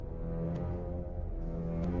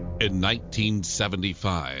In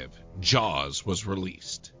 1975, Jaws was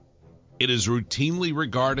released. It is routinely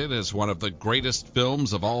regarded as one of the greatest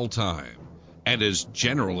films of all time and is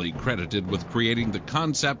generally credited with creating the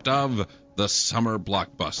concept of the summer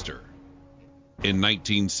blockbuster. In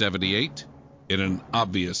 1978, in an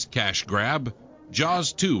obvious cash grab,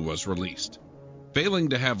 Jaws 2 was released, failing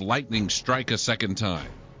to have lightning strike a second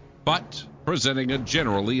time, but presenting a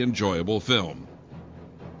generally enjoyable film.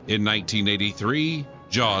 In 1983,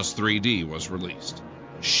 Jaws 3D was released,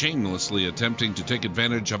 shamelessly attempting to take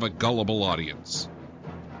advantage of a gullible audience.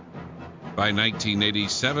 By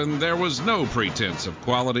 1987, there was no pretense of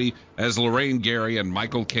quality as Lorraine Gary and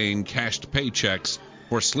Michael Caine cashed paychecks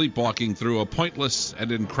for sleepwalking through a pointless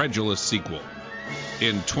and incredulous sequel.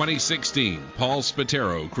 In 2016, Paul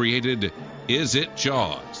Spatero created Is It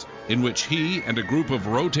Jaws?, in which he and a group of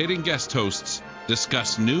rotating guest hosts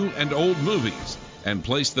discuss new and old movies and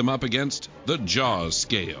place them up against the Jaws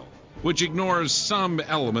scale, which ignores some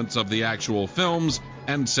elements of the actual films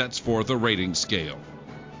and sets forth a rating scale.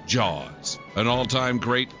 Jaws, an all-time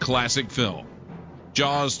great classic film.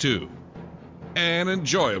 Jaws 2, an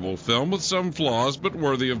enjoyable film with some flaws but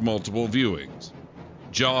worthy of multiple viewings.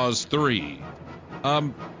 Jaws 3, a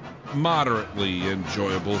moderately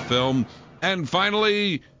enjoyable film. And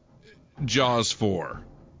finally, Jaws 4,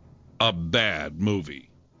 a bad movie.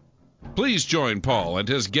 Please join Paul and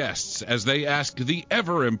his guests as they ask the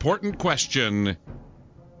ever-important question,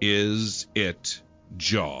 is it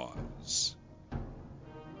Jaws?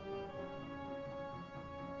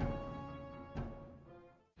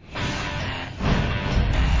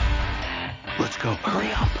 Let's go.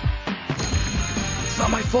 Hurry up. It's not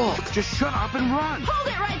my fault. Just shut up and run. Hold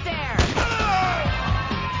it right there.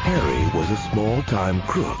 Harry was a small-time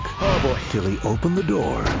crook. Oh, boy. Till he opened the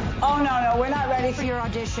door Oh, no, we're not ready for your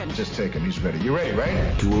audition. Just take him. He's ready. You ready,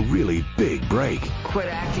 right? to a really big break. Quit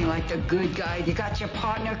acting like the good guy. You got your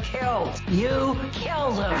partner killed. You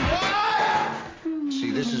killed him. See,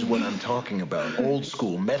 this is what I'm talking about. Old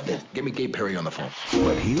school method. Get me Gabe Perry on the phone.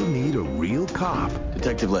 But he'll need a real cop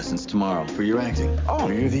Detective lessons tomorrow for your acting. Oh,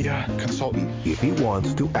 you're the consultant. if he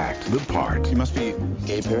wants to act the part. You must be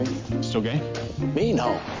Gay Perry? still gay? Me?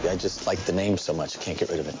 No. I just like the name so much, I can't get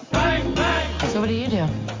rid of it. So what do you do?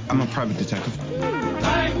 I'm a private detective.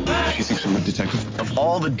 She thinks I'm a detective. Of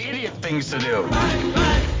all the idiot things to do.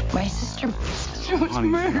 My sister was Honey,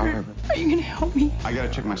 murdered. Are you gonna help me? I gotta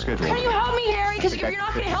check my schedule. Can you help me, Harry? Because if you're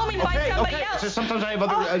not gonna help me, find somebody else. So sometimes I have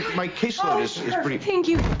other. My caseload is pretty. Thank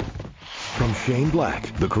you. From Shane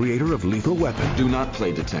Black, the creator of Lethal Weapon, Do not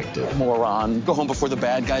play detective. Moron. Go home before the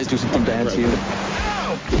bad guys do something bad to you.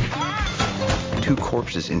 2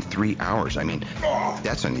 corpses in 3 hours. I mean,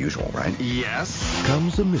 that's unusual, right? Yes.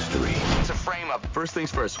 comes a mystery. It's a frame-up. First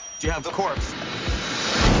things first. Do you have the corpse?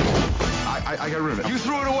 I got rid of it. You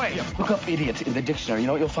threw it away. Look up idiot in the dictionary. You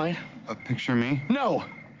know what you'll find? A picture of me? No.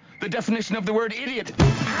 The definition of the word idiot.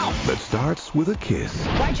 Ow! That starts with a kiss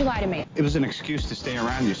Why'd you lie to me? It was an excuse to stay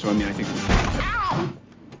around you, so I mean, I think. Ow!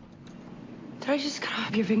 Did I just cut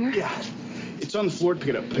off your finger? Yeah. It's on the floor. Pick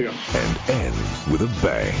it up. Pick it up. and ends with a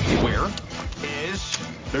bang. Where is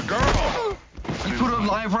the girl? You put a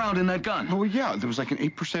live round in that gun. Oh yeah, there was like an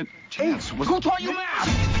 8% chance. Who taught you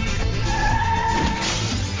math?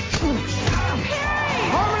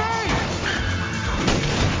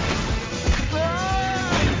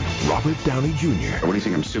 Robert Downey Jr., What do you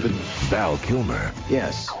think, I'm stupid? Val Kilmer,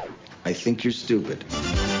 Yes. I think you're stupid.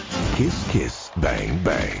 Kiss Kiss Bang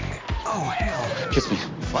Bang. Oh hell. Kiss me.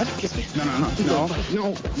 What? Kiss me?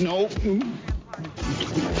 No.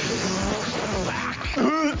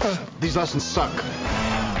 These lessons suck.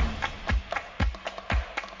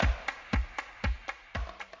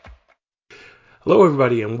 Hello,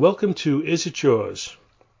 everybody, and welcome to Is It Yours?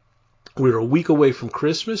 We're a week away from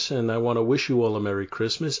Christmas, and I want to wish you all a Merry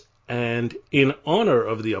Christmas. And in honor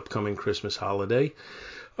of the upcoming Christmas holiday,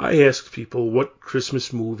 I asked people what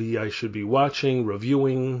Christmas movie I should be watching,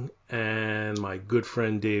 reviewing, and my good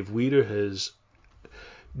friend Dave Weeder has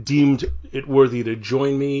deemed it worthy to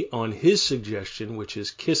join me on his suggestion, which is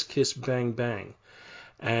Kiss Kiss Bang Bang.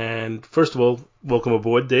 And first of all, welcome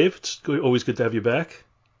aboard, Dave. It's always good to have you back.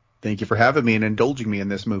 Thank you for having me and indulging me in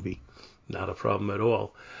this movie. Not a problem at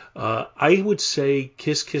all. I would say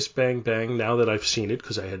Kiss Kiss Bang Bang, now that I've seen it,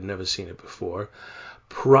 because I had never seen it before,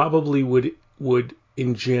 probably would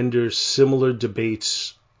engender similar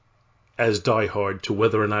debates as Die Hard to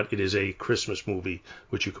whether or not it is a Christmas movie,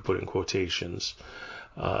 which you could put in quotations.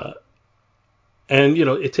 And, you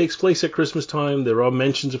know, it takes place at Christmas time. There are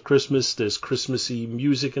mentions of Christmas. There's Christmassy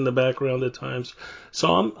music in the background at times.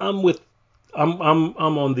 So I'm with I'm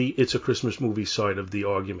on the it's a Christmas movie side of the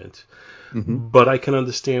argument. But I can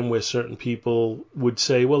understand where certain people would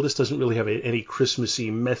say, well, this doesn't really have any Christmassy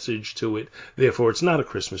message to it, therefore it's not a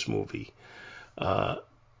Christmas movie. I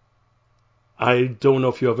don't know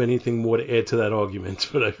if you have anything more to add to that argument,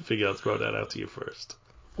 but I figure I'll throw that out to you first.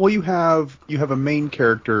 Well, you have a main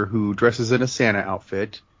character who dresses in a Santa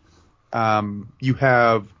outfit. You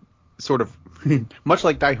have sort of, much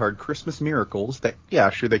like Die Hard, Christmas miracles that, yeah,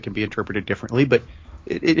 sure, they can be interpreted differently, but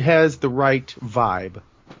it has the right vibe.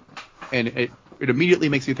 And it immediately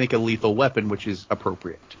makes you think of Lethal Weapon, which is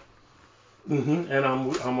appropriate. And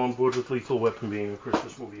I'm on board with Lethal Weapon being a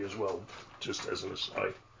Christmas movie as well, just as an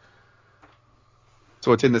aside.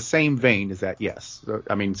 So it's in the same vein as that, yes. So,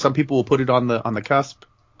 I mean, some people will put it on the cusp.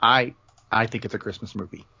 I think it's a Christmas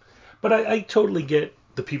movie. But I totally get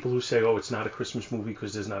the people who say, oh, it's not a Christmas movie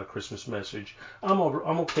because there's not a Christmas message. I'm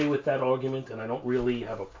okay with that argument, and I don't really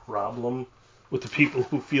have a problem with the people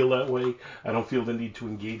who feel that way. I don't feel the need to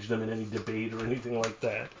engage them in any debate or anything like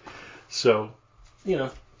that. So,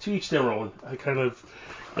 to each their own.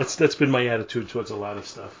 That's been my attitude towards a lot of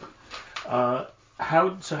stuff. How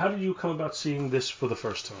did you come about seeing this for the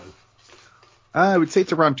first time? I would say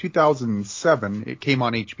it's around 2007. It came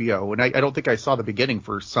on HBO, and I don't think I saw the beginning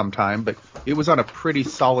for some time, but it was on a pretty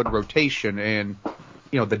solid rotation, and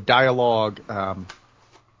the dialogue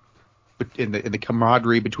in the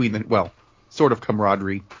camaraderie between sort of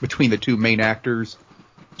camaraderie between the two main actors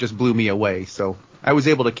just blew me away. So I was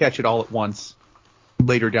able to catch it all at once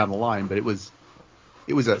later down the line, but it was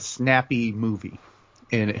a snappy movie,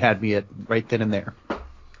 and it had me at right then and there.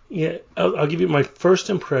 Yeah, I'll give you my first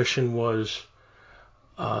impression was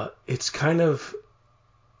it kind of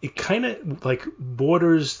like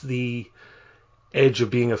borders the edge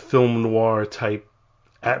of being a film noir type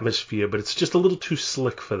atmosphere, but it's just a little too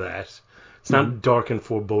slick for that. It's not dark and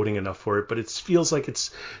foreboding enough for it, but it feels like it's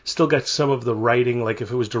still got some of the writing. Like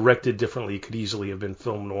if it was directed differently, it could easily have been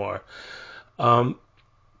film noir. I've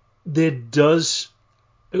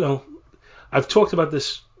talked about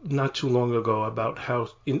this not too long ago about how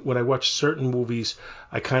when I watch certain movies,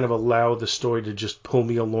 I kind of allow the story to just pull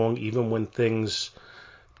me along even when things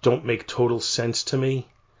don't make total sense to me.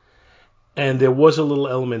 And there was a little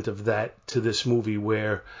element of that to this movie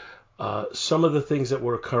where some of the things that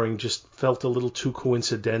were occurring just felt a little too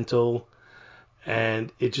coincidental,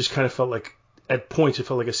 and it just kind of felt like, at points, it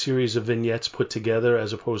felt like a series of vignettes put together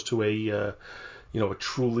as opposed to a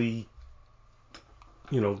truly,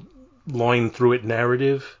 line through it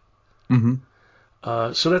narrative.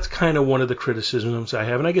 So that's kind of one of the criticisms I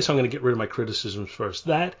have, and I guess I'm going to get rid of my criticisms first.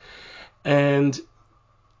 That, and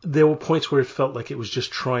there were points where it felt like it was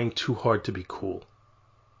just trying too hard to be cool.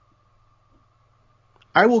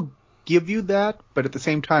 I will give you that, but at the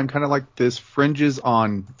same time, kind of like this fringes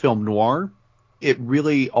on film noir, it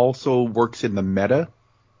really also works in the meta,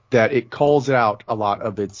 that it calls out a lot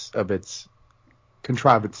of its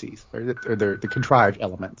contrivances, or the contrived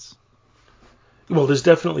elements. Well,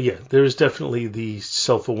 there is definitely the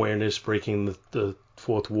self-awareness, breaking the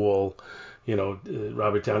fourth wall.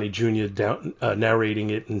 Robert Downey Jr. narrating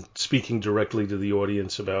it and speaking directly to the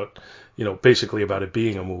audience about, basically about it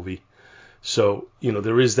being a movie. So,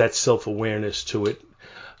 there is that self-awareness to it.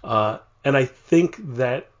 And I think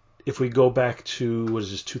that if we go back to,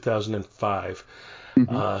 2005,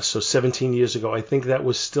 so 17 years ago, I think that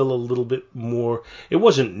was still a little bit more, it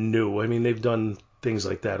wasn't new. I mean, they've done things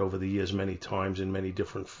like that over the years many times in many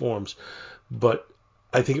different forms. But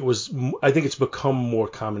I think it's become more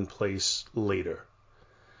commonplace later.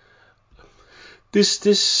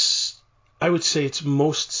 This, I would say it's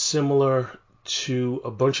most similar to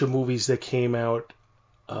a bunch of movies that came out,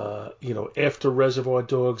 after Reservoir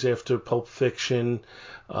Dogs, after Pulp Fiction.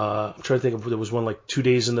 I'm trying to think of, there was one like 2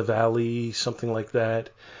 Days in the Valley, something like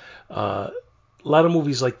that. A lot of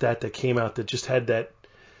movies like that came out that just had that,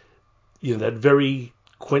 that very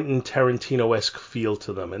Quentin Tarantino-esque feel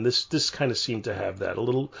to them, and this kind of seemed to have that. A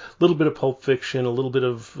little bit of Pulp Fiction, a little bit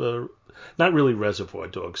of not really Reservoir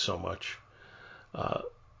Dogs so much,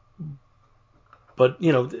 but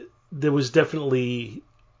there was definitely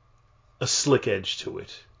a slick edge to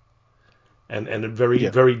it, and a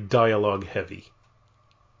very dialogue heavy.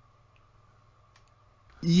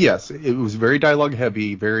 Yes, it was very dialogue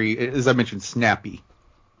heavy, very, as I mentioned, snappy.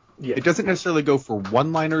 Yeah. It doesn't necessarily go for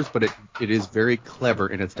one-liners, but it is very clever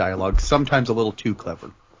in its dialogue, sometimes a little too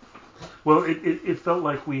clever. Well, it felt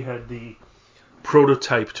like we had the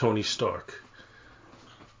prototype Tony Stark.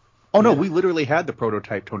 Oh, no, we literally had the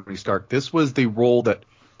prototype Tony Stark. This was the role that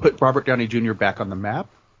put Robert Downey Jr. back on the map,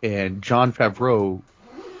 and Jon Favreau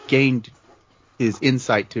gained his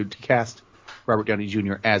insight to cast Robert Downey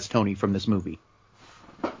Jr. as Tony from this movie.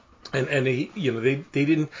 And he, they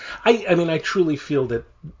didn't. I mean, I truly feel that,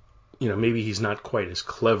 maybe he's not quite as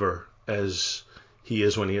clever as he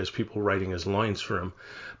is when he has people writing his lines for him,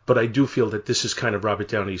 but I do feel that this is kind of Robert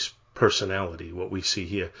Downey's personality, what we see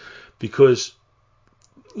here, because,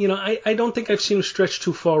 I don't think I've seen him stretch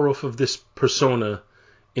too far off of this persona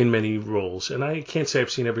in many roles, and I can't say I've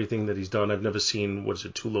seen everything that he's done. I've never seen,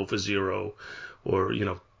 Too Low for Zero, or,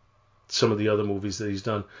 some of the other movies that he's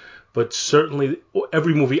done. But certainly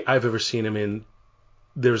every movie I've ever seen him in,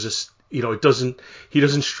 there's this, he doesn't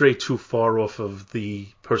stray too far off of the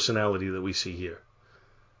personality that we see here.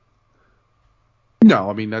 No,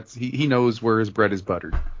 I mean, he knows where his bread is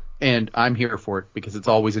buttered. And I'm here for it because it's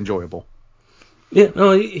always enjoyable. Yeah,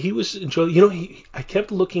 no, he was enjoyable. I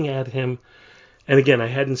kept looking at him, and again, I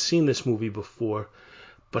hadn't seen this movie before,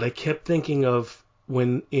 but I kept thinking of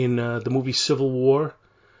when in the movie Civil War,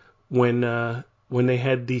 when they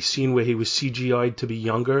had the scene where he was CGI'd to be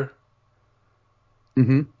younger.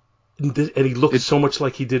 Mm-hmm. And he looked so much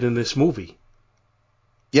like he did in this movie.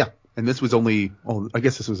 Yeah, and this was I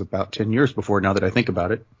guess this was about 10 years before, now that I think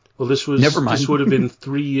about it. Well, this would have been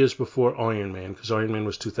 3 years before Iron Man, because Iron Man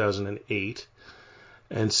was 2008.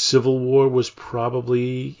 And Civil War was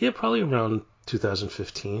probably around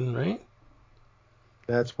 2015, right?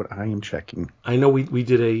 That's what I am checking. I know we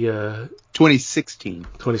did a... 2016.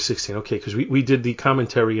 2016, okay, because we did the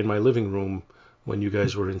commentary in my living room when you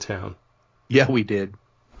guys were in town. Yeah, we did.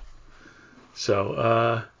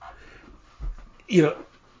 So,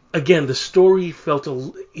 again, the story felt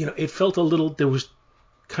it felt a little, there was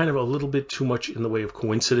kind of a little bit too much in the way of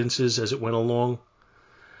coincidences as it went along.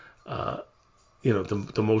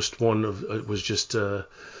 The most one was just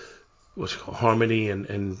what's it called, Harmony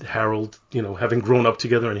and Harold, having grown up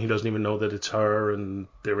together, and he doesn't even know that it's her, and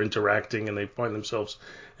they're interacting, and they find themselves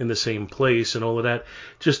in the same place, and all of that.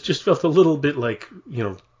 Just felt a little bit like,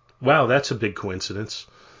 wow, that's a big coincidence.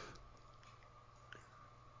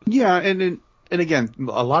 Yeah, and again,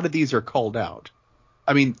 a lot of these are called out.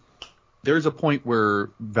 I mean, there's a point where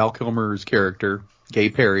Val Kilmer's character, Gay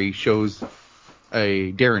Perry, shows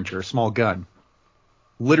a Derringer, a small gun.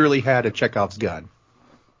 Literally had a Chekhov's gun.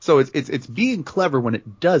 So it's being clever when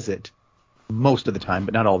it does it most of the time,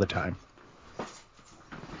 but not all the time.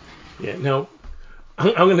 Yeah, now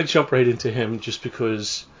I'm going to jump right into him just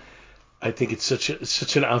because I think it's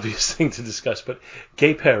such an obvious thing to discuss. But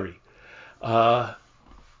Gay Perry,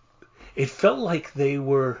 it felt like they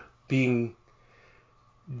were being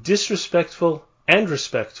disrespectful and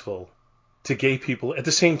respectful to gay people at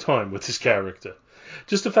the same time with his character.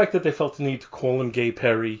 Just the fact that they felt the need to call him Gay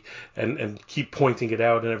Perry and keep pointing it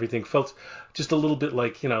out and everything felt just a little bit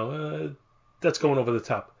like, that's going over the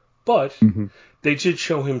top. But they did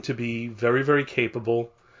show him to be very, very capable.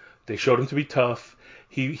 They showed him to be tough.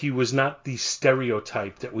 He was not the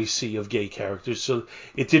stereotype that we see of gay characters. So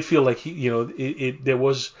it did feel like there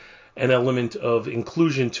was an element of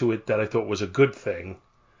inclusion to it that I thought was a good thing.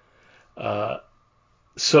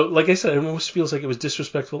 So, like I said, it almost feels like it was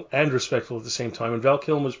disrespectful and respectful at the same time. And Val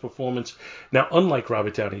Kilmer's performance, now, unlike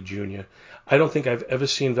Robert Downey Jr., I don't think I've ever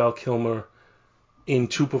seen Val Kilmer in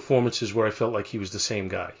two performances where I felt like he was the same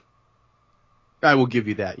guy. I will give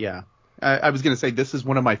you that, yeah. I was going to say, this is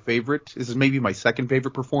one of my favorite. This is maybe my second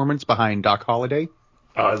favorite performance behind Doc Holliday.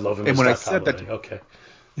 Oh, I love him as Doc Holliday. Okay.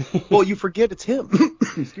 Well, you forget it's him.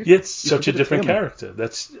 Yeah, it's such a different character.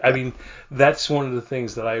 I mean, that's one of the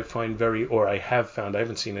things that I find I have found. I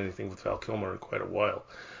haven't seen anything with Val Kilmer in quite a while,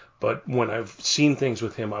 but when I've seen things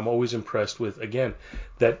with him, I'm always impressed with, again,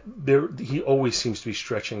 that he always seems to be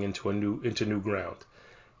stretching into new ground.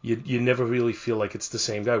 You never really feel like it's the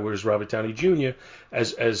same guy. Whereas Robert Downey Jr.,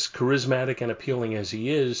 as charismatic and appealing as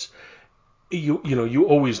he is, you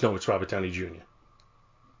always know it's Robert Downey Jr.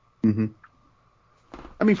 Mm-hmm.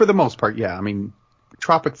 I mean, for the most part, yeah. I mean,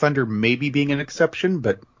 Tropic Thunder maybe being an exception,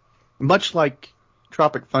 but much like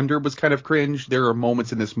Tropic Thunder was kind of cringe, there are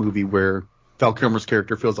moments in this movie where Val Kilmer's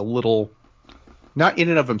character feels a little, not in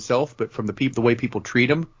and of himself, but from the way people treat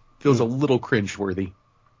him, feels a little cringeworthy.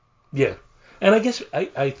 Yeah. And I guess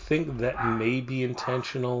I think that may be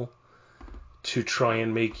intentional to try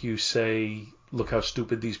and make you say, look how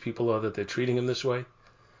stupid these people are that they're treating him this way.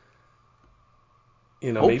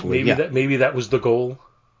 Maybe that was the goal,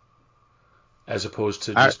 as opposed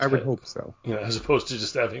to just I would hope so. As opposed to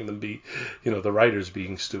just having them be, the writers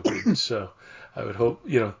being stupid. So I would hope,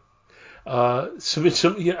 I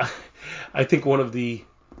think one of the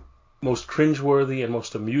most cringeworthy and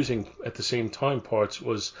most amusing at the same time parts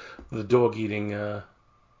was the dog eating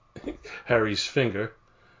Harry's finger.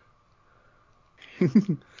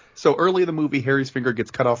 So early in the movie, Harry's finger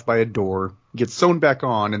gets cut off by a door, gets sewn back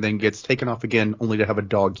on, and then gets taken off again, only to have a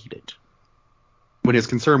dog eat it. When his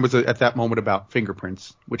concern was at that moment about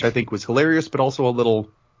fingerprints, which I think was hilarious, but also a little,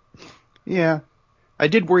 yeah. I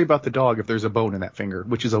did worry about the dog if there's a bone in that finger,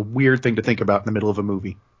 which is a weird thing to think about in the middle of a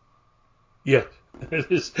movie. Yeah,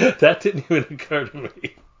 that didn't even occur to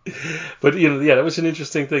me. But, that was an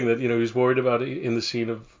interesting thing that, he was worried about in the scene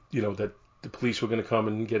of, that the police were going to come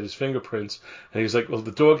and get his fingerprints. And he was like, well,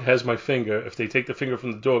 the dog has my finger. If they take the finger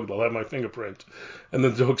from the dog, they'll have my fingerprint. And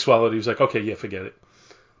then the dog swallowed. He was like, okay, yeah, forget it.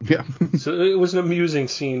 Yeah. So it was an amusing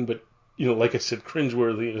scene, but, like I said,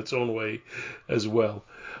 cringeworthy in its own way as well.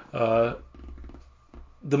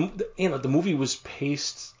 The movie was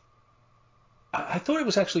paced. I thought it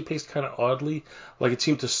was actually paced kind of oddly. Like it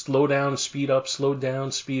seemed to slow down, speed up, slow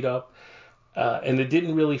down, speed up. And it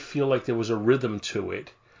didn't really feel like there was a rhythm to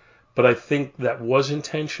it. But I think that was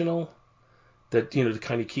intentional. That, to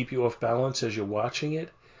kind of keep you off balance as you're watching it.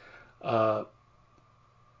 But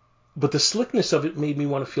the slickness of it made me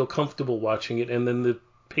want to feel comfortable watching it. And then the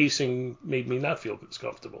pacing made me not feel as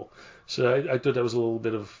comfortable. So I thought that was a little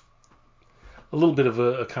bit of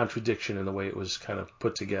a contradiction in the way it was kind of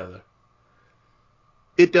put together.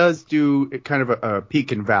 It does do kind of a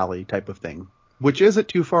peak and valley type of thing, which isn't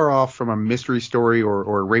too far off from a mystery story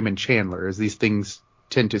or Raymond Chandler, as these things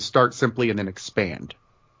tend to start simply and then expand.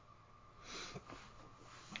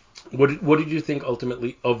 What did you think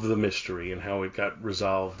ultimately of the mystery and how it got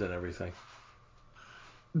resolved and everything?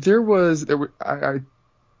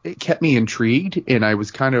 It kept me intrigued, and I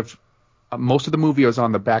was kind of most of the movie I was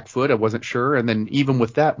on the back foot. I wasn't sure, and then even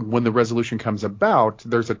with that, when the resolution comes about,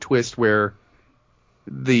 there's a twist where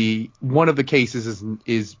one of the cases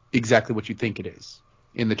is exactly what you think it is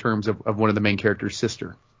in the terms of one of the main character's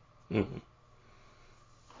sister. Mm-hmm.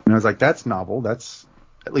 And I was like, that's novel. That's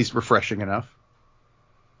at least refreshing enough.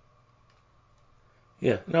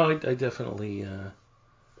 Yeah, no, I definitely,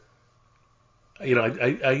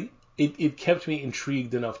 it kept me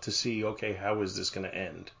intrigued enough to see, okay, how is this going to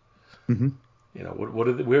end? Mm-hmm.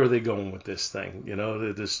 Where are they going with this thing?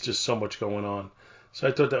 There's just so much going on. So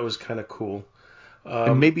I thought that was kind of cool.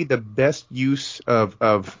 And maybe the best use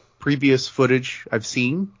of previous footage I've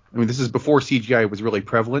seen. I mean, this is before CGI was really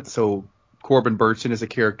prevalent. So Corbin Burnson is a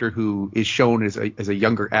character who is shown as a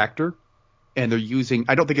younger actor. And they're using,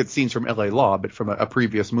 I don't think it's scenes from LA Law, but from a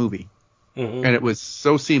previous movie. Mm-hmm. And it was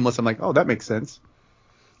so seamless. I'm like, oh, that makes sense.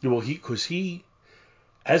 Well,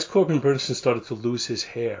 as Corbin Burnson started to lose his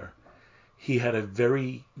hair, he had a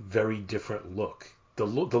very, very different look. The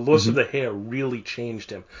loss mm-hmm. of the hair really changed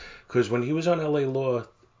him. Because when he was on LA Law,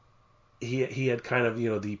 he had kind of,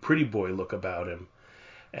 the pretty boy look about him.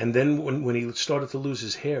 And then when he started to lose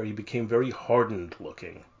his hair, he became very hardened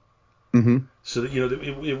looking. Mm-hmm. So that,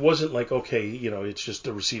 it wasn't like, okay, it's just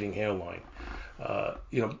a receding hairline.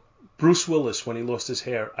 Bruce Willis, when he lost his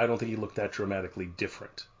hair, I don't think he looked that dramatically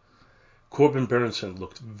different. Corbin Burnson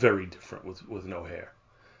looked very different with no hair.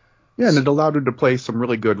 Yeah, and it allowed him to play some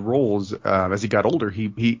really good roles as he got older.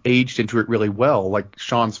 He aged into it really well, like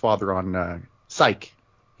Sean's father on Psych.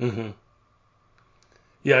 Mm-hmm.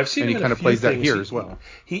 Yeah, I've seen him. And he kind of plays that here as well.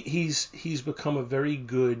 He's become a very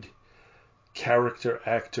good character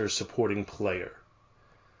actor supporting player.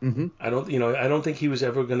 Mm-hmm. I don't think he was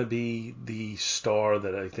ever going to be the star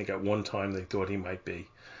that I think at one time they thought he might be.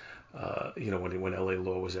 When LA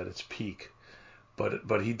Law was at its peak,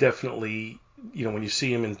 but he definitely, when you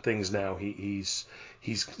see him in things now, he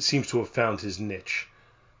seems to have found his niche.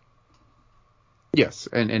 Yes,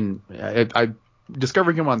 and I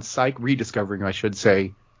discovering him on Psych, rediscovering I should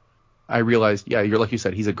say, I realized, yeah, you're like you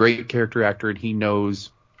said, he's a great character actor, and he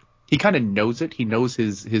kind of knows it. He knows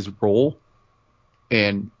his role,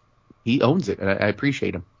 and he owns it, and I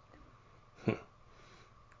appreciate him.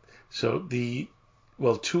 So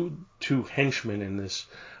two henchmen in this,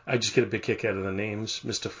 I just get a big kick out of the names,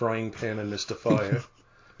 Mr. Frying Pan and Mr. Fire.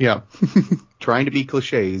 Yeah, trying to be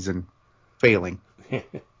cliches and failing.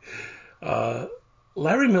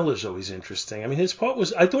 Larry Miller's always interesting. I mean, I thought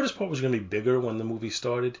his part was going to be bigger when the movie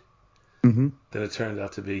started. Mm-hmm. Than it turned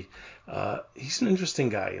out to be. He's an interesting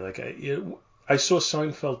guy. Like I saw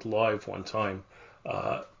Seinfeld live one time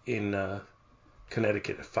in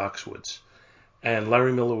Connecticut at Foxwoods, and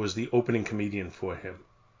Larry Miller was the opening comedian for him.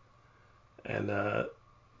 And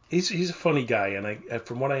he's a funny guy, and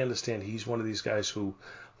from what I understand, he's one of these guys who,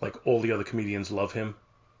 like all the other comedians, love him.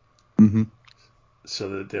 Mm-hmm. So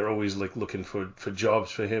that they're always like looking for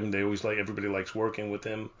jobs for him. They always everybody likes working with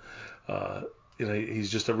him. He's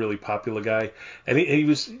just a really popular guy, and he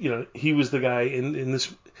was the guy in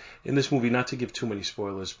this movie. Not to give too many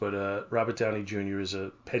spoilers, but Robert Downey Jr. is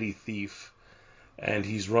a petty thief, and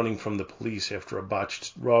he's running from the police after a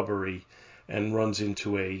botched robbery and runs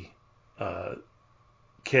into a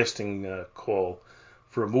casting call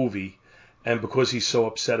for a movie. And because he's so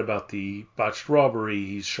upset about the botched robbery,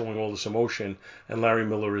 he's showing all this emotion. And Larry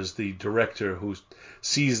Miller is the director who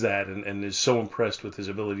sees that and is so impressed with his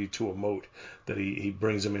ability to emote that he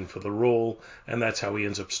brings him in for the role. And that's how he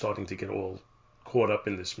ends up starting to get all caught up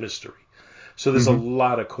in this mystery. So there's a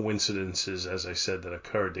lot of coincidences, as I said, that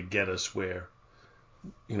occurred to get us where,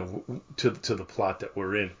 to the plot that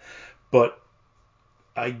we're in. But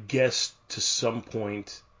I guess to some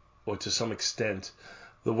point, or to some extent,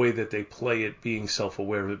 the way that they play it, being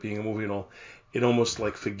self-aware of it being a movie and all, it almost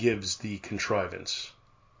like forgives the contrivance.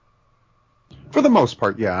 For the most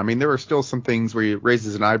part, yeah. I mean, there are still some things where it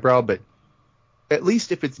raises an eyebrow, but at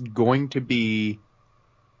least if it's going to be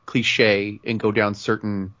cliche and go down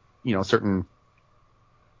certain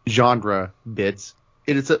genre bits,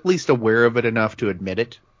 it is at least aware of it enough to admit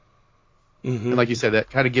it. Mm-hmm. And like you said,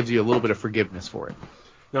 that kind of gives you a little bit of forgiveness for it.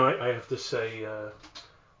 No, I have to say,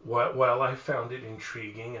 while I found it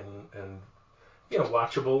intriguing and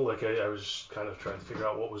watchable, like I was kind of trying to figure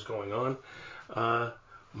out what was going on,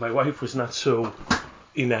 my wife was not so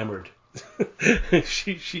enamored.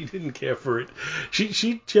 she didn't care for it.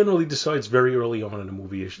 She generally decides very early on in a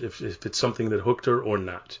movie if it's something that hooked her or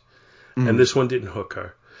not. Mm. And this one didn't hook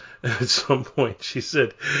her. At some point, she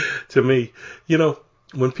said to me,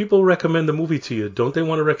 when people recommend a movie to you, don't they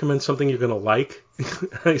want to recommend something you're going to like?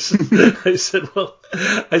 I said,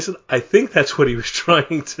 I think that's what he was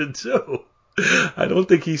trying to do. I don't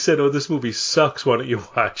think he said, oh, this movie sucks, why don't you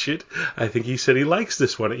watch it? I think he said he likes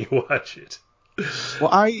this, why don't you watch it?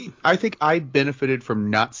 Well, I think I benefited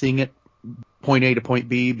from not seeing it point A to point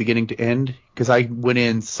B, beginning to end, because I went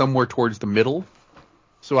in somewhere towards the middle.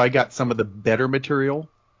 So I got some of the better material.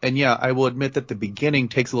 And yeah, I will admit that the beginning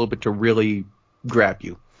takes a little bit to really grab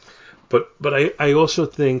you. But I also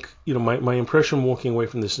think, my impression walking away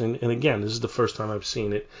from this, and again, this is the first time I've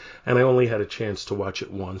seen it, and I only had a chance to watch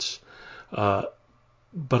it once. But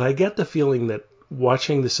I get the feeling that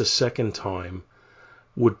watching this a second time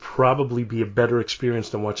would probably be a better experience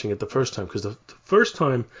than watching it the first time. Because the first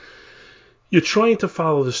time, you're trying to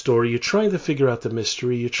follow the story, you're trying to figure out the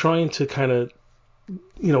mystery, you're trying to kind of,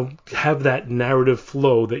 have that narrative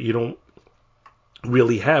flow that you don't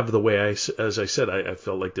really have the way as I said, I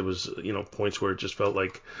felt like there was, points where it just felt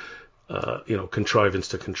like, contrivance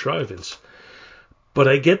to contrivance. But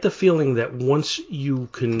I get the feeling that once you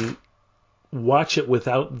can watch it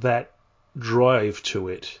without that drive to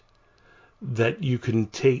it, that you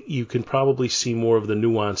can probably see more of the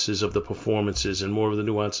nuances of the performances and more of the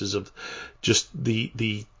nuances of just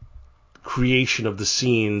the creation of the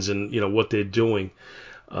scenes and what they're doing.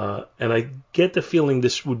 And I get the feeling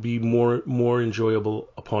this would be more enjoyable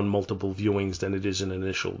upon multiple viewings than it is an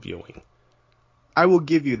initial viewing. I will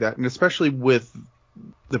give you that, and especially with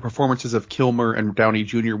the performances of Kilmer and Downey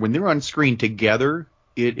Jr. when they're on screen together,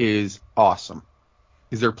 it is awesome.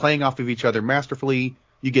 Because they're playing off of each other masterfully.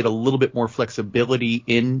 You get a little bit more flexibility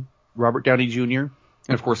in Robert Downey Jr. And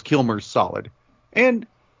of course, Kilmer's solid. And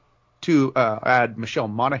to add Michelle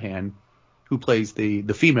Monaghan, who plays the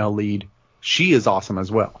female lead, she is awesome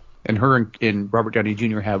as well. And her and Robert Downey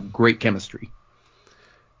Jr. have great chemistry.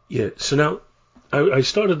 Yeah, so now I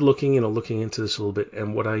started looking into this a little bit,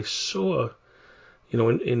 and what I saw,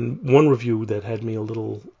 in one review that had me a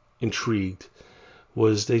little intrigued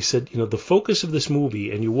was they said, the focus of this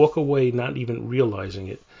movie, and you walk away not even realizing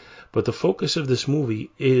it, but the focus of this movie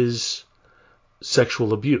is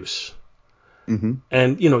sexual abuse. Mm-hmm.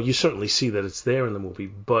 And, you certainly see that it's there in the movie,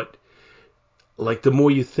 but like the more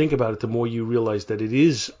you think about it, the more you realize that it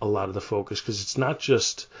is a lot of the focus, because it's not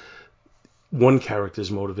just one character's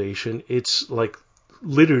motivation. It's like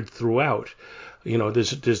littered throughout.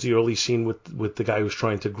 There's the early scene with the guy who's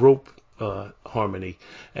trying to grope Harmony,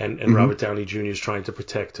 and mm-hmm. Robert Downey Jr. is trying to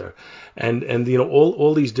protect her, and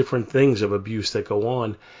all these different things of abuse that go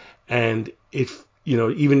on, and if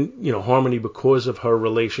even Harmony, because of her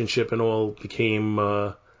relationship and all,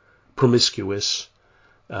 became promiscuous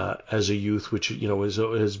as a youth, which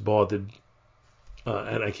has bothered,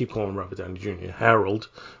 and I keep calling Robert Downey Jr. Harold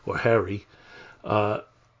or Harry, to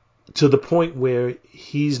the point where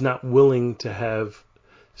he's not willing to have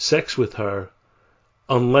sex with her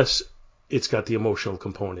unless it's got the emotional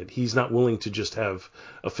component. He's not willing to just have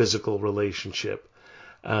a physical relationship,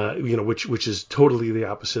 which is totally the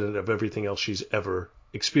opposite of everything else she's ever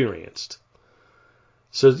experienced.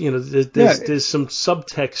 So, there's some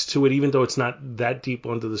subtext to it, even though it's not that deep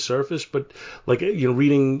under the surface. But,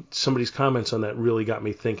 reading somebody's comments on that really got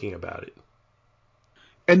me thinking about it.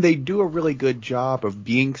 And they do a really good job of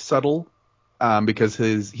being subtle. because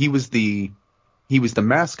he was the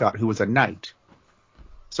mascot who was a knight.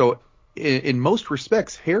 So in most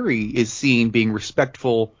respects, Harry is seen being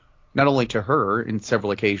respectful not only to her in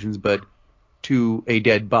several occasions, but to a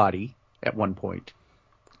dead body at one point.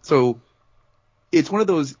 So it's one of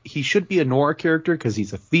those, he should be a Nora character because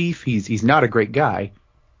he's a thief. He's not a great guy,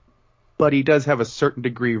 but he does have a certain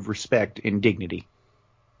degree of respect and dignity.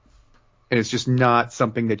 And it's just not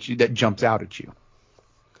something that jumps out at you.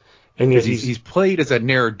 And yet he's played as a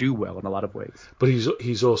ne'er-do-well in a lot of ways. But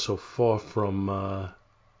he's also far from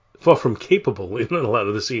capable in a lot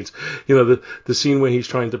of the scenes. You know, the scene where he's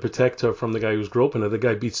trying to protect her from the guy who's groping her, the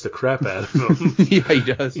guy beats the crap out of him. Yeah,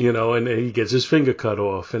 he does. You know, and he gets his finger cut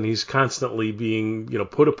off, and he's constantly being,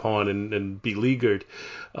 put upon and beleaguered.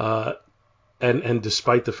 And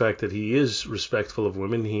despite the fact that he is respectful of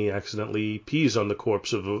women, he accidentally pees on the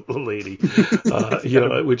corpse of a lady.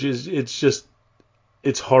 Which is,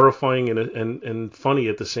 it's horrifying and funny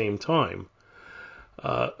at the same time.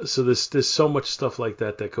 So there's so much stuff like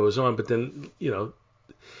that goes on, but then,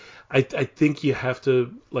 I think you have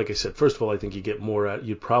to, like I said, first of all, I think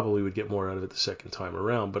you probably would get more out of it the second time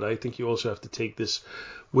around, but I think you also have to take this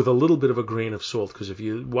with a little bit of a grain of salt, because if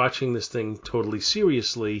you're watching this thing totally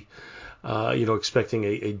seriously, expecting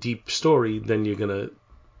a deep story, then you're going to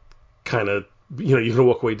kind of, you're going to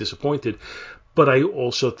walk away disappointed. But I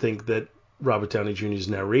also think that Robert Downey Jr.'s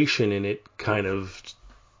narration in it kind of,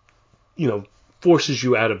 forces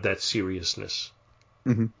you out of that seriousness.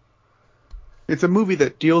 Mm-hmm. It's a movie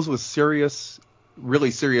that deals with really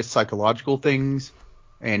serious psychological things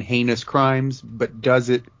and heinous crimes, but does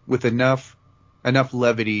it with enough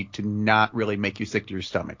levity to not really make you sick to your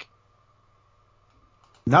stomach.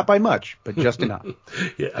 Not by much, but just enough.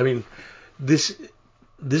 Yeah, I mean, this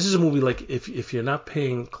is a movie, like, if you're not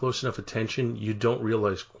paying close enough attention, you don't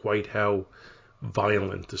realize quite how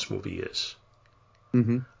violent this movie is.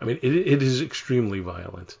 Mm-hmm. I mean, it is extremely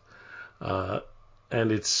violent, and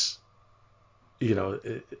it's,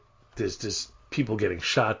 there's people getting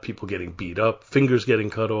shot, people getting beat up, fingers getting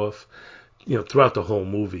cut off, throughout the whole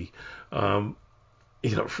movie.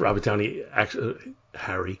 Robert Downey,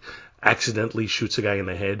 Harry, accidentally shoots a guy in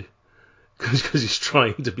the head because he's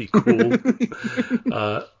trying to be cool.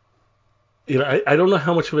 I don't know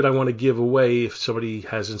how much of it I want to give away if somebody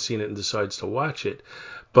hasn't seen it and decides to watch it,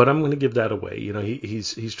 but I'm going to give that away.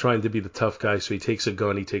 He's trying to be the tough guy, so he takes a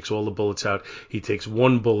gun, he takes all the bullets out, he takes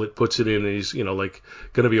one bullet, puts it in, and he's, going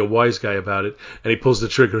to be a wise guy about it, and he pulls the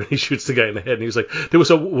trigger and he shoots the guy in the head, and he's like, there was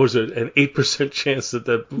an 8% chance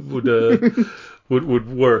that would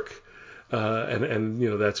work,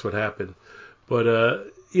 and that's what happened.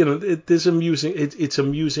 But there's amusing. It's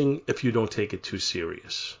amusing if you don't take it too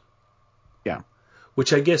serious. Yeah.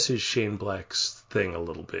 Which I guess is Shane Black's thing a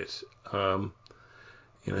little bit.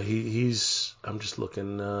 He's, I'm just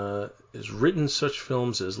looking, has written such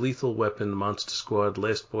films as Lethal Weapon, Monster Squad,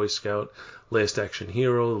 Last Boy Scout, Last Action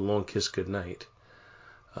Hero, The Long Kiss Goodnight.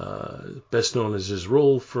 Best known as his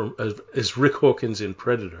role as Rick Hawkins in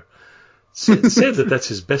Predator. Sad that's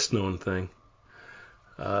his best known thing.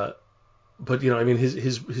 But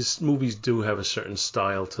his movies do have a certain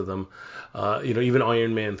style to them. Even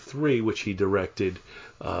Iron Man 3, which he directed,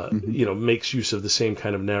 makes use of the same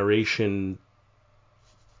kind of narration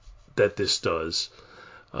that this does.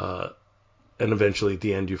 And eventually at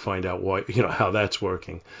the end you find out why, how that's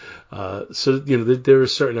working. So there are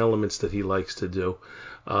certain elements that he likes to do.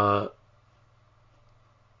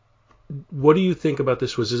 What do you think about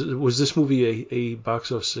this? Was this movie a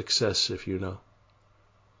box office success, if you know?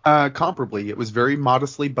 Comparably, it was very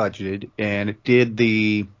modestly budgeted, and it did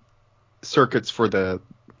the circuits for the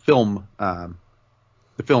film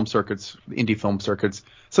circuits, the indie film circuits.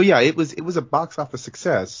 So yeah, it was a box office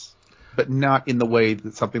success, but not in the way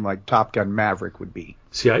that something like Top Gun Maverick would be.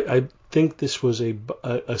 See, I think this was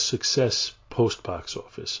a success post box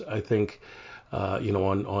office. I think,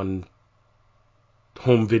 on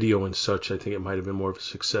home video and such, I think it might have been more of a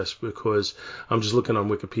success, because I'm just looking on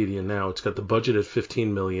Wikipedia now. It's got the budget at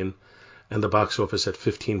 $15 million and the box office at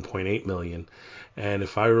 $15.8 million. And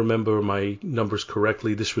if I remember my numbers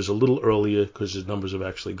correctly, this was a little earlier because the numbers have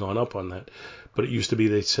actually gone up on that. But it used to be,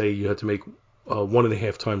 they'd say you had to make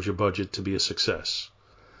 1.5 times your budget to be a success.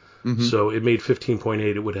 Mm-hmm. So it made 15.8.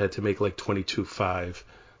 It would have had to make like 22.5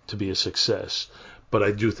 to be a success. But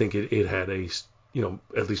I do think it had a,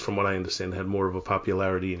 at least from what I understand, had more of a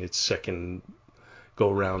popularity in its second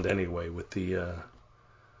go round anyway with the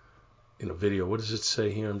video. What does it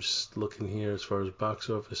say here? I'm just looking here as far as box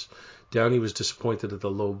office. Downey was disappointed at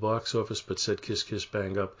the low box office, but said Kiss Kiss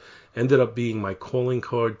Bang Up ended up being my calling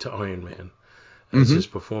card to Iron Man. as his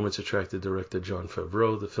performance attracted director Jon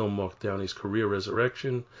Favreau. The film marked Downey's career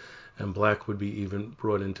resurrection, and Black would be even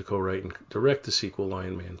brought in to co-write and direct the sequel,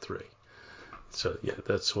 Iron Man 3. So, yeah,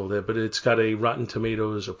 that's all there. But it's got a Rotten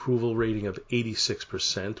Tomatoes approval rating of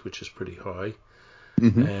 86%, which is pretty high.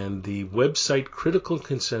 And the website critical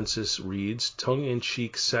consensus reads,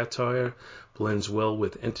 tongue-in-cheek satire blends well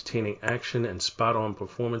with entertaining action and spot-on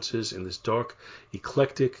performances in this dark,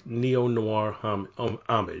 eclectic neo-noir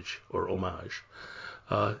homage.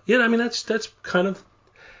 Yeah, I mean, that's kind of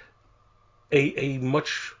a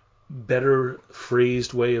much better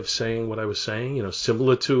phrased way of saying what I was saying, you know,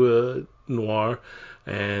 similar to a noir,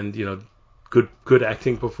 and, you know, good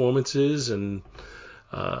acting performances, and,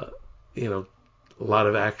 you know, a lot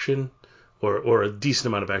of action, or a decent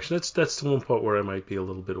amount of action. That's the one part where I might be a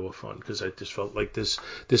little bit off on, because I just felt like there's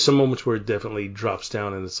some moments where it definitely drops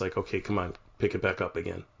down, and it's like, okay, come on, pick it back up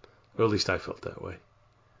again. Or at least I felt that way.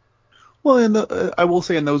 Well, and I will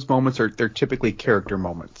say in those moments they're typically character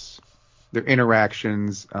moments. They're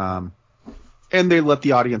interactions, and they let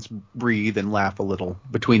the audience breathe and laugh a little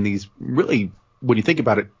between these really, when you think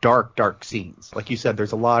about it, dark scenes. Like you said,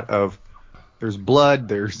 there's blood,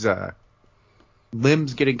 there's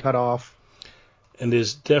limbs getting cut off, and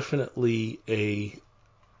there's definitely a,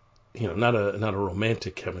 you know, not a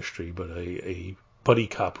romantic chemistry, but a buddy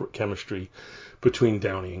cop chemistry between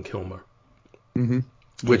Downey and Kilmer,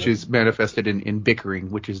 which is manifested in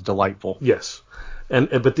bickering, which is delightful. Yes,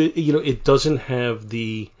 but you know, it doesn't have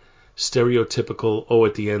the stereotypical,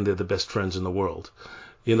 at the end they're the best friends in the world.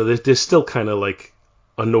 You know, they're still kind of like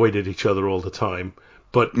annoyed at each other all the time,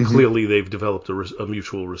 but clearly they've developed a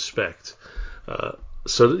mutual respect.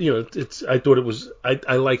 So, you know, I thought it was,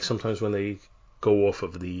 I like sometimes when they go off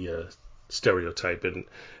of the stereotype and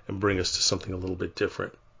bring us to something a little bit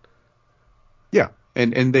different. Yeah,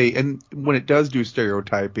 and when it does do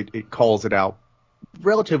stereotype, it calls it out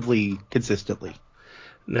relatively consistently.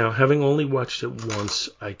 Now, having only watched it once,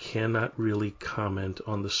 I cannot really comment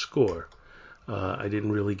on the score. I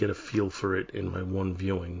didn't really get a feel for it in my one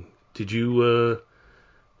viewing. Did you,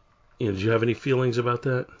 did you have any feelings about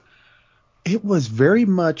that? It was very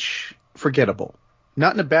much forgettable.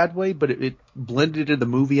 Not in a bad way, but it blended into the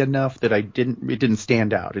movie enough that it didn't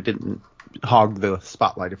stand out. It didn't hog the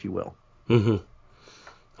spotlight, if you will.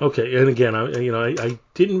 Okay, and again, I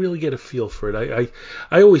didn't really get a feel for it.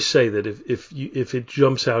 I always say that if it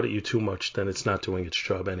jumps out at you too much, then it's not doing its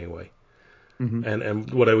job anyway.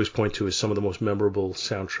 And what I always point to is some of the most memorable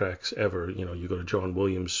soundtracks ever. You know, you go to John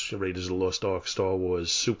Williams, Raiders of the Lost Ark, Star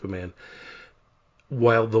Wars, Superman.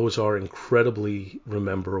 While those are incredibly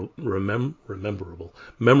memorable,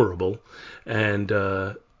 and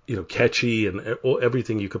catchy and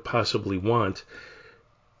everything you could possibly want,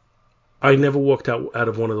 I never walked out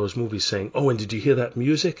of one of those movies saying, "Oh, and did you hear that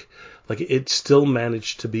music?" Like, it still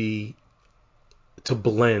managed to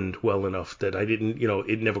blend well enough that I didn't,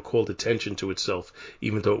 it never called attention to itself,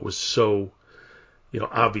 even though it was so,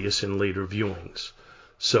 obvious in later viewings.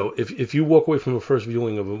 So if you walk away from a first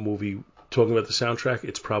viewing of a movie talking about the soundtrack,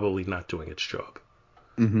 it's probably not doing its job.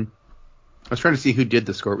 I was trying to see who did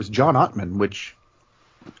the score. It was John Ottman, which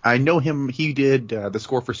I know him. He did the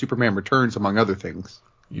score for Superman Returns, among other things.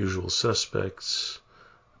 Usual Suspects,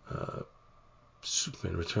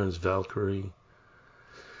 Superman Returns, Valkyrie.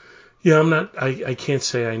 Yeah, I can't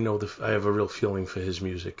say I know I have a real feeling for his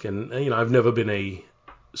music, and I've never been a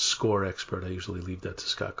score expert. I usually leave that to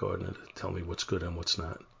Scott Gardner to tell me what's good and what's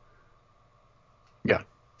not. Yeah.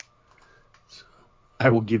 So, I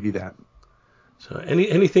will give you that. So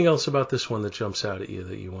anything else about this one that jumps out at you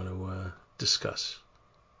that you want to discuss?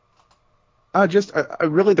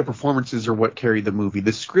 Really the performances are what carry the movie.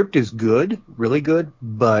 The script is good, really good,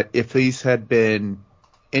 but if these had been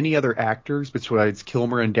any other actors besides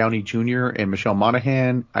Kilmer and Downey Jr. and Michelle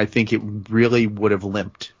Monaghan, I think it really would have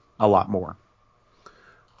limped a lot more.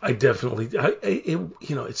 I definitely,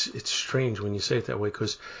 it's strange when you say it that way,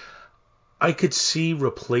 because I could see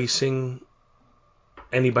replacing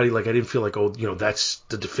anybody. Like, I didn't feel like, that's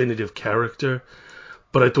the definitive character,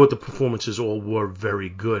 but I thought the performances all were very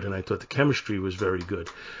good, and I thought the chemistry was very good.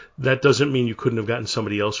 That doesn't mean you couldn't have gotten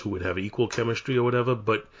somebody else who would have equal chemistry or whatever,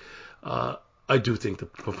 but I do think the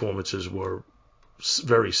performances were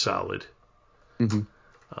very solid.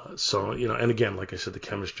 So, and again, like I said, the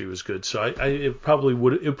chemistry was good. So it probably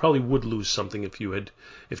would lose something if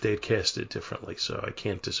they had cast it differently. So I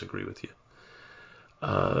can't disagree with you.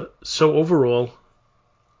 So overall,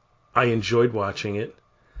 I enjoyed watching it.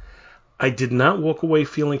 I did not walk away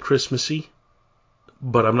feeling Christmassy,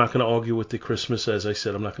 but I'm not going to argue with the Christmas. As I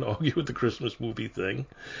said, I'm not going to argue with the Christmas movie thing.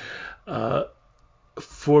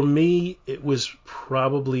 For me, it was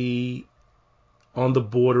probably on the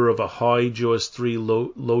border of a high Jaws 3,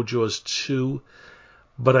 low Jaws 2,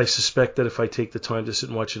 but I suspect that if I take the time to sit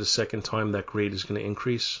and watch it a second time, that grade is going to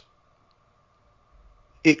increase.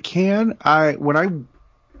 It can. When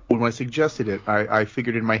I suggested it, I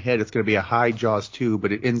figured in my head it's going to be a high Jaws 2,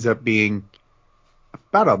 but it ends up being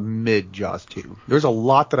about a mid Jaws 2. There's a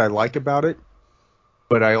lot that I like about it,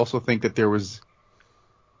 but I also think that there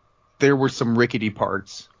were some rickety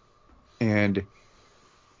parts and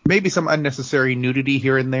maybe some unnecessary nudity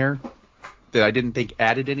here and there that I didn't think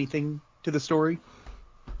added anything to the story.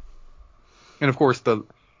 And of course, the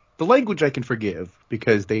language I can forgive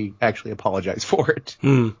because they actually apologize for it.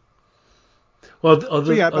 Well,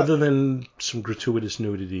 other than some gratuitous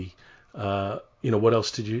nudity, what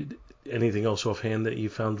else anything else offhand that you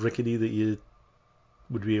found rickety that you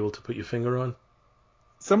would be able to put your finger on?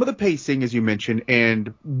 Some of the pacing, as you mentioned,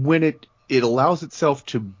 and when it allows itself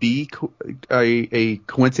to be a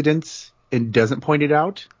coincidence and doesn't point it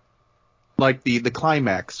out. Like the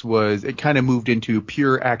climax it kind of moved into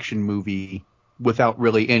pure action movie without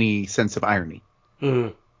really any sense of irony.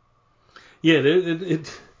 Mm. Yeah,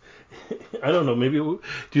 it I don't know. Maybe do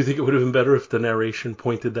you think it would have been better if the narration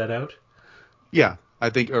pointed that out? Yeah, I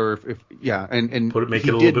think, or if and make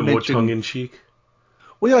it a little bit more tongue in cheek.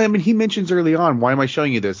 Well, yeah, I mean, he mentions early on, why am I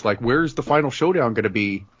showing you this? Like, where's the final showdown going to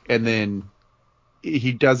be? And then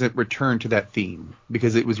he doesn't return to that theme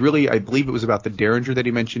because it was really, I believe it was about the Derringer that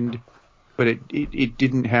he mentioned, but it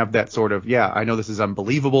didn't have that sort of, I know this is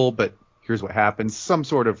unbelievable, but here's what happens. Some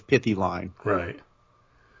sort of pithy line. Right.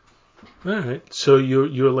 All right. So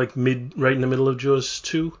you're like right in the middle of Jaws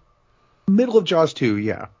 2? Middle of Jaws 2,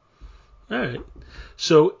 yeah. All right.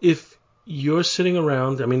 So if you're sitting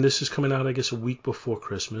around, I mean, this is coming out, I guess, a week before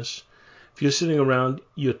Christmas. If you're sitting around,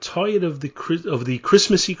 you're tired of the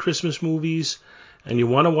Christmassy Christmas movies, and you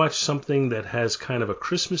want to watch something that has kind of a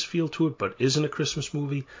Christmas feel to it, but isn't a Christmas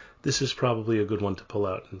movie, this is probably a good one to pull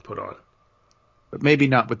out and put on. But maybe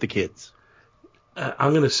not with the kids.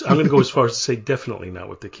 I'm gonna go as far as to say definitely not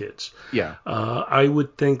with the kids. Yeah. I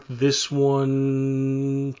would think this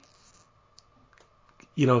one,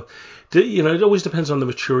 it always depends on the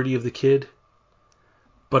maturity of the kid.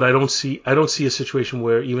 But I don't see a situation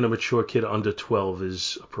where even a mature kid under 12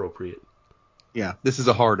 is appropriate. Yeah, this is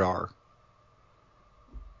a hard R.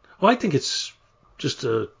 Well, I think it's just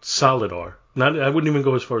a solid R. I wouldn't even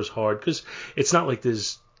go as far as hard because it's not like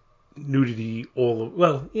there's nudity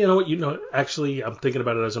well, you know what, actually I'm thinking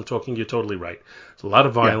about it as I'm talking, you're totally right. There's a lot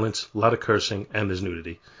of violence, a lot of cursing, and there's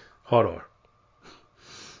nudity. Hard R.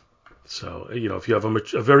 So, if you have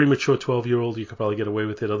a very mature 12-year-old, you could probably get away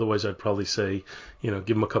with it. Otherwise, I'd probably say, give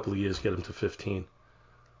them a couple of years, get them to 15.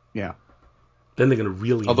 Yeah. Then they're going to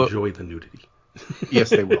really enjoy the nudity. Yes,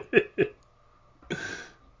 they will.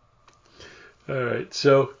 All right.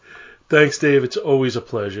 So, thanks, Dave. It's always a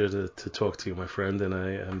pleasure to talk to you, my friend. And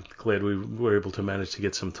I'm glad we were able to manage to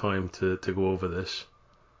get some time to go over this.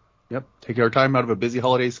 Yep. Taking our time out of a busy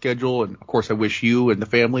holiday schedule. And, of course, I wish you and the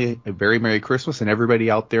family a very Merry Christmas. And everybody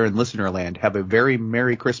out there in listener land, have a very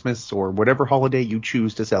Merry Christmas or whatever holiday you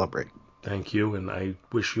choose to celebrate. Thank you. And I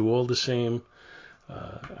wish you all the same.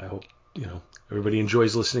 I hope, everybody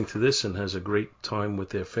enjoys listening to this and has a great time with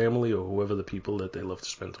their family or whoever the people that they love to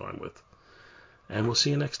spend time with. And we'll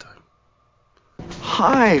see you next time.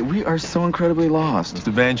 Hi, we are so incredibly lost.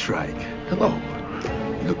 Mr. Van Shrike. Hello.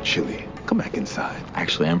 You look chilly. Come back inside.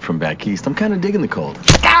 Actually, I'm from back east. I'm kind of digging the cold.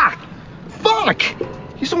 Ah! Fuck!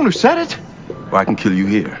 You're the one who said it? Or I can kill you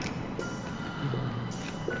here.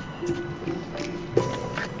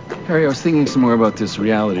 Harry, I was thinking some more about this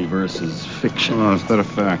reality versus fiction. Oh, is that a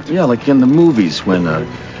fact? Yeah, like in the movies when a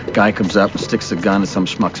guy comes up and sticks a gun in some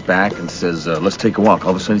schmuck's back and says, let's take a walk.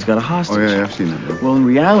 All of a sudden he's got a hostage. Oh, yeah, I've seen that movie. Well, in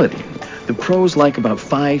reality, the pros like about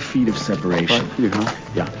 5 feet of separation. 5 feet, huh?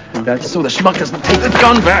 Yeah. That's so the schmuck doesn't take the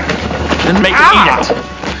gun back and make it eat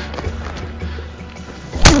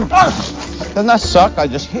it. Doesn't that suck? I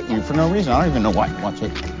just hit you for no reason. I don't even know why. Watch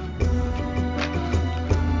it.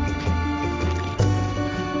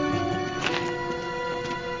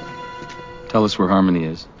 Tell us where Harmony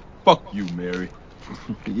is. Fuck you, Mary.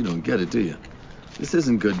 You don't get it, do you? This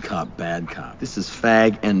isn't good cop, bad cop. This is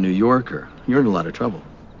fag and New Yorker. You're in a lot of trouble.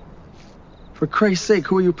 For Christ's sake,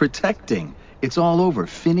 who are you protecting? It's all over.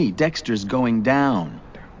 Finney, Dexter's going down.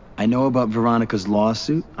 I know about Veronica's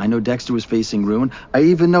lawsuit. I know Dexter was facing ruin. I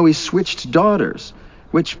even know he switched daughters,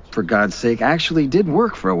 which, for God's sake, actually did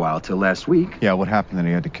work for a while till last week. Yeah, what happened that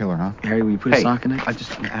he had to kill her, huh? Harry, will you put a sock in it?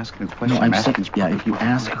 I'm asking a question. No, I'm saying, if you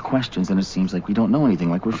ask questions, then it seems like we don't know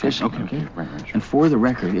anything, like we're fishing, okay? Right, sure. And for the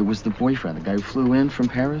record, it was the boyfriend, the guy who flew in from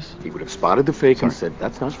Paris. He would have spotted the fake and said,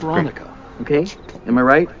 that's not Veronica. Okay? Am I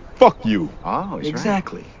right? Fuck you. Oh, he's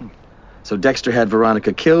Exactly. So Dexter had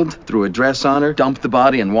Veronica killed, threw a dress on her, dumped the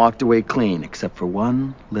body, and walked away clean, except for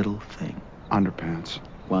one little thing. Underpants.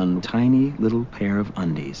 One tiny little pair of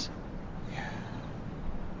undies.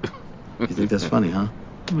 You think that's funny, huh?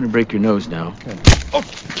 I'm gonna break your nose now. Okay. Oh.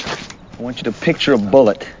 I want you to picture a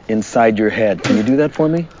bullet inside your head. Can you do that for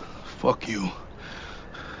me? Fuck you.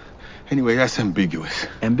 Anyway, that's ambiguous.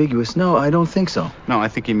 Ambiguous? No, I don't think so. No, I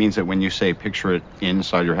think he means that when you say picture it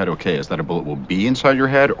inside your head, okay, is that a bullet will be inside your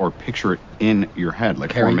head or picture it in your head?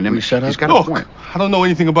 Like Harry, form an will you image? shut up? He's got a Look, point. I don't know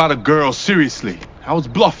anything about a girl, seriously. I was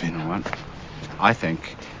bluffing. You know what? I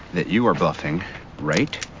think that you are bluffing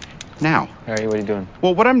right now. Harry, what are you doing?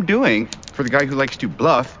 Well, what I'm doing for the guy who likes to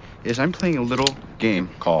bluff is I'm playing a little game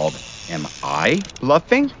called Am I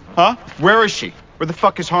Bluffing? Huh? Where is she? Where the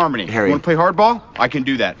fuck is Harmony? Harry. You want to play hardball? I can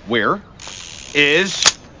do that. Where is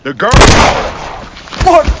the girl?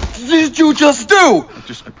 What did you just do?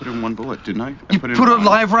 I put in one bullet, didn't I? You put a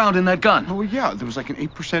live round in that gun. Oh, yeah. There was like an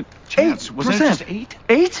 8% chance. Wasn't it just 8?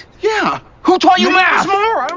 8? Yeah. Who taught you Maybe it math? was more. I don't